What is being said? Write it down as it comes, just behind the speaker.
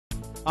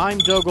I'm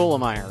Doug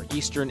Olemeyer,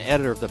 Eastern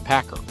Editor of The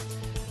Packer.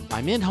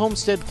 I'm in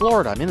Homestead,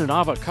 Florida. I'm in an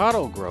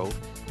avocado grove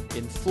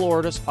in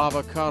Florida's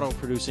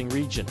avocado-producing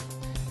region.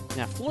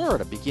 Now,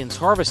 Florida begins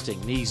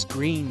harvesting these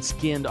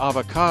green-skinned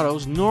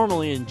avocados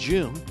normally in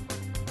June,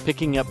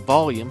 picking up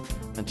volume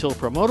until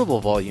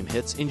promotable volume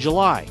hits in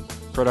July.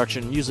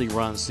 Production usually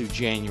runs through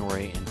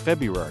January and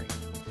February.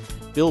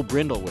 Bill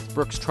Brindle with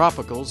Brooks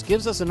Tropicals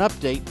gives us an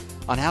update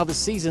on how the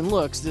season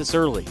looks this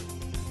early.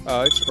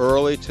 It's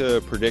early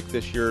to predict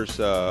this year's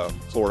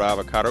Florida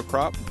avocado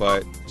crop,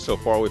 but so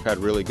far we've had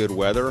really good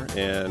weather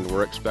and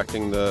we're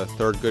expecting the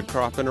third good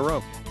crop in a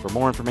row. For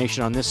more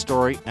information on this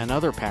story and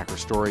other Packer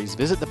stories,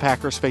 visit the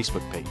Packers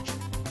Facebook page.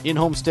 In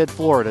Homestead,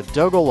 Florida,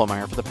 Doug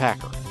Olemeyer for the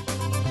Packer.